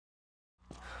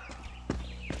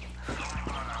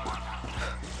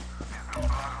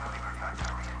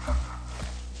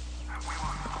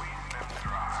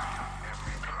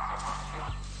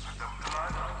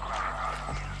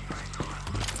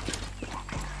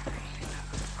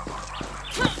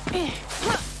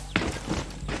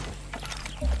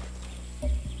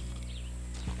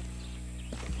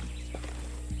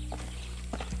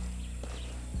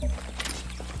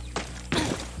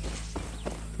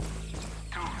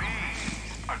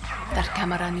That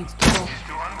camera needs to go.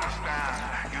 To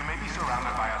understand, you may be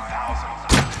surrounded by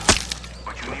 1,000,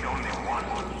 but you need only one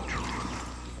truth.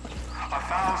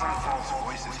 1,000 false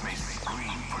voices may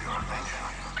scream for your attention,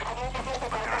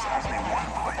 but there's only one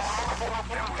voice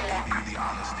that will give you the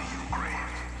honesty you crave.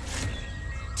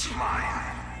 Mine.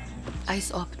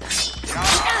 Eyes up, Dan.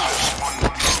 One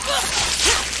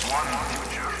truth, one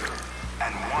future,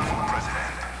 and one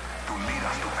president to lead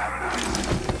us to paradise.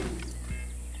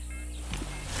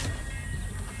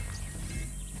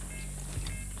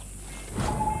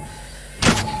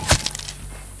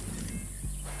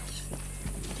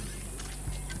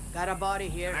 Got a body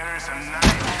here. There is a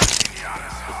knife in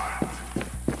Yara's heart.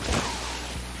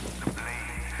 The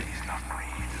blade is not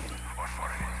greed or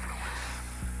foreign influence.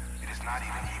 It is not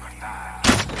even libertad.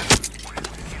 What is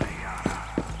killing Yara?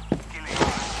 Killing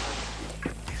us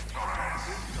is tolerance.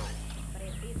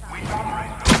 We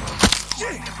tolerate those.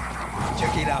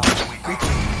 Check it out.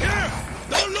 Quickly. Here!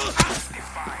 Don't lose!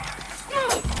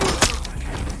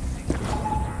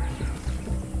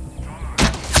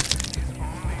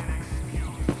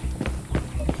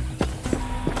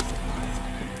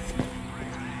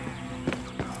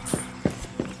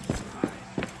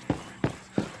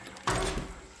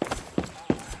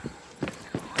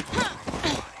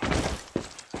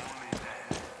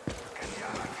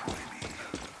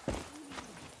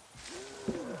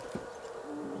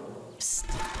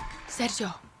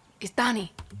 Sergio, it's Dani.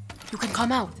 You can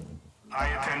come out. I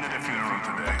attended a funeral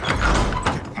today.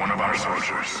 One of our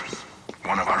soldiers,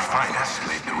 one of our finest,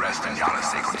 laid to rest in Yara's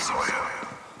sacred soil.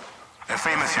 A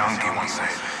famous Yankee once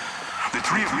said, "The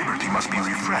tree of liberty must be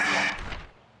refreshed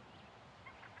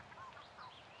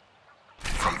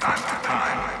from time to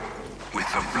time with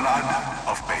the blood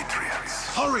of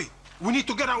patriots." Hurry! We need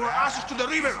to get our asses to the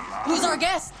river! Who's our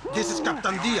guest? This is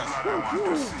Captain Diaz.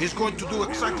 He's going to do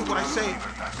exactly what I say,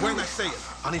 when I say it.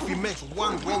 And if he makes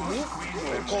one wrong move,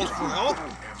 or calls for help,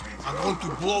 I'm going to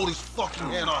blow his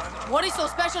fucking head off. What is so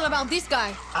special about this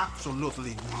guy?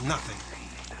 Absolutely nothing.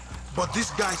 But this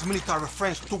guy's military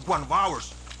friends took one of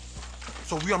ours.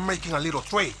 So we are making a little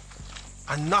trade.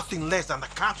 And nothing less than the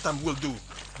captain will do.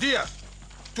 Diaz,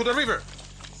 to the river.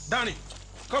 Dani,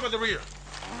 cover the rear.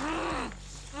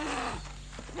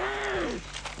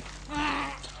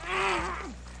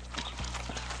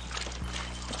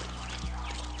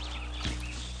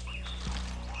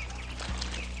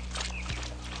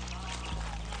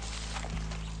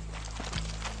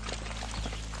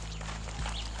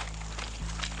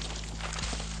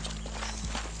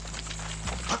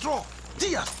 Patrol!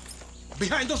 Diaz!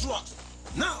 Behind those rocks!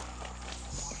 Now!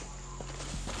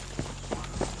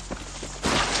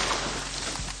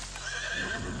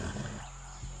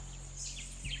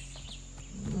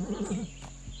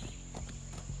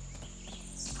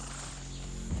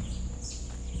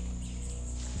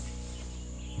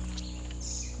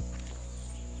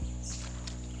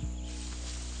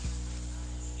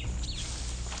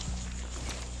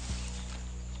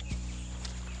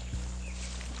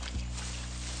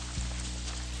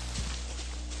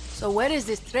 So where is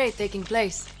this trade taking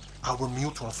place? Our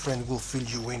mutual friend will fill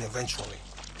you in eventually.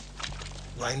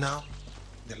 Right now,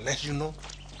 the less you know,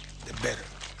 the better.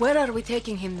 Where are we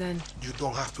taking him then? You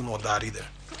don't have to know that either.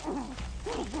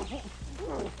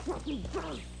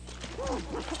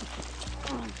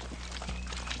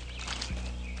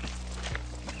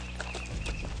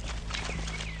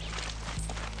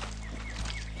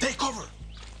 Take cover!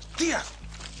 Diaz,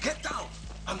 get down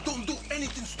and don't do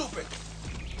anything stupid.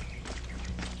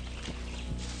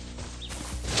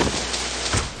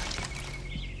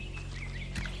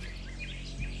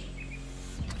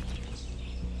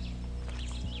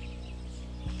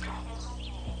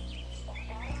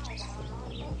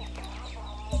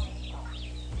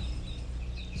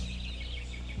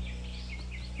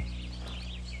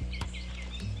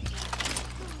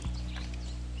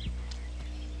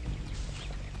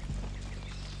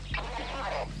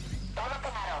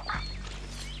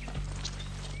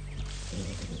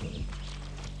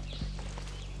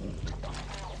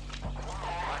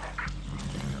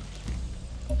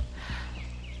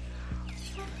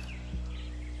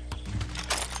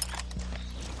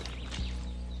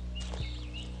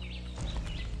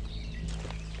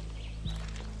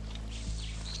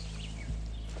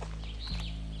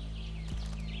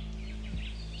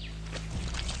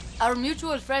 Our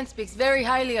mutual friend speaks very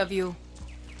highly of you.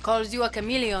 Calls you a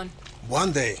chameleon.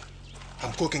 One day,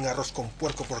 I'm cooking arroz con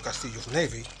puerco for Castillo's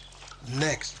Navy.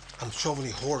 Next, I'm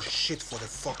shoveling horse shit for the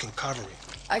fucking cavalry.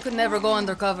 I could never go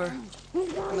undercover.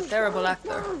 I'm a terrible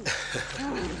actor.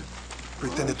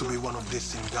 Pretending to be one of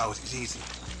these Singaos is easy.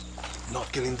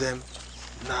 Not killing them,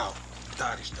 now,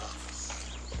 that is tough.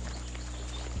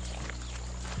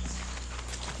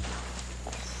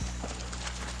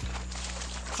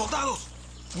 Soldados,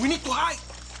 we need to hide!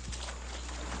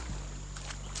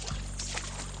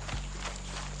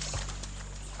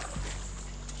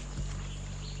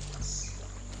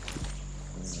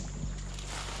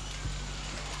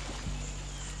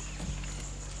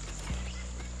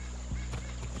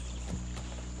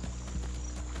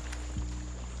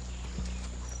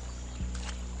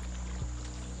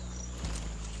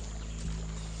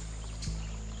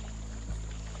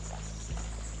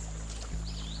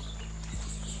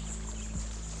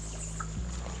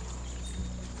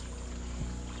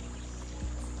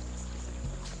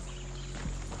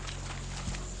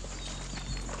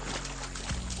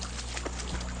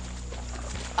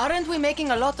 Aren't we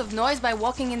making a lot of noise by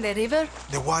walking in the river?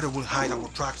 The water will hide our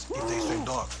tracks if they swim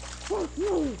dark.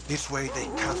 This way they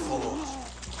can't follow us.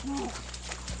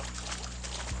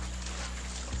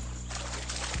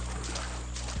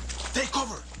 Take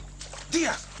cover!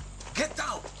 Diaz, get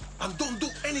down and don't do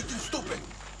anything stupid.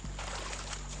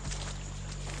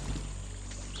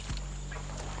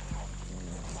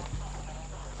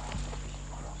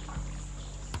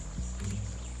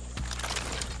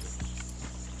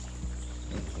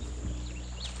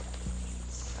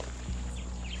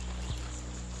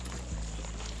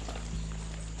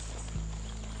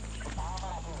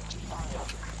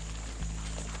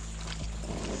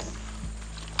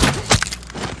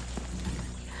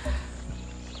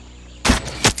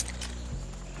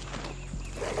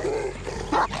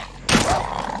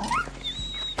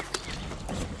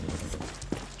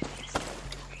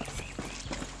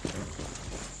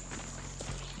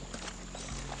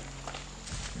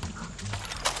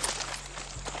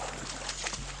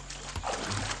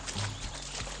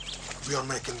 We are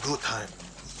making good time,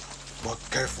 but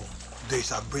careful,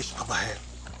 there's a bridge up ahead.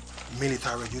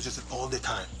 Military uses it all the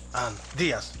time. And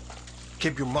Diaz,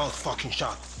 keep your mouth fucking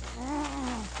shut.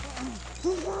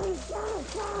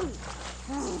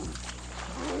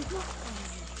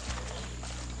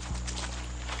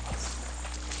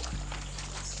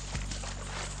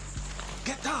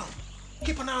 Get down!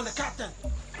 Keep an eye on the captain!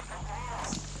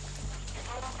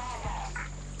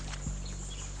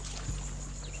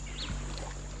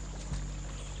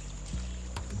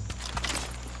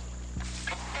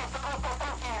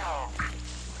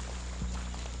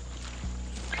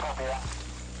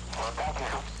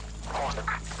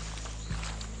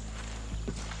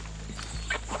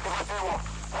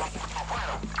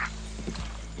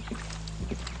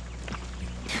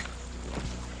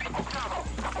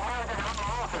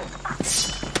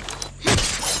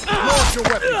 Launch your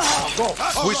weapons. Go.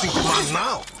 Who's in command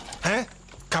now? Huh?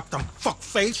 Captain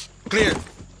Fuckface? Clear.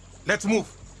 Let's move.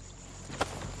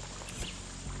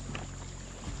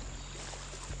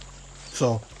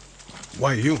 So,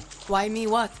 why you? Why me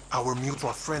what? Our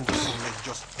mutual friend doesn't let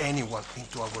just anyone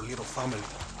into our little family.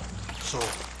 So,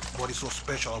 what is so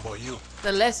special about you?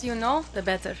 The less you know, the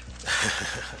better.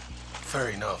 Fair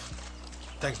enough.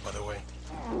 Thanks, by the way.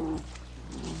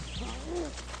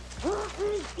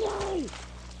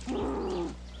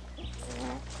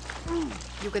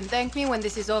 You can thank me when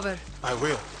this is over. I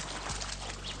will.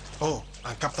 Oh,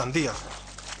 and Captain Diaz,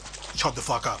 shut the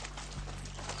fuck up.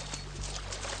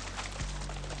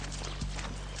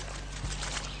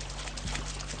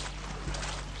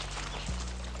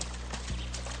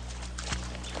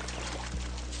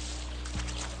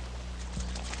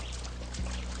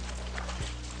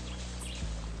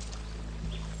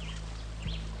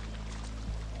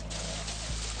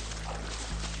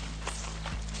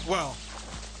 Well,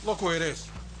 look where it is.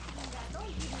 Don't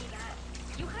give me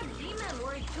that. You had G-Man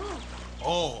worried too.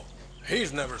 Oh,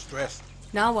 he's never stressed.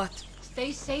 Now what?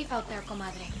 Stay safe out there,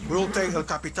 comadre. We'll take El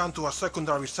Capitan to a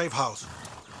secondary safe house.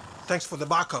 Thanks for the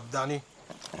backup, Danny.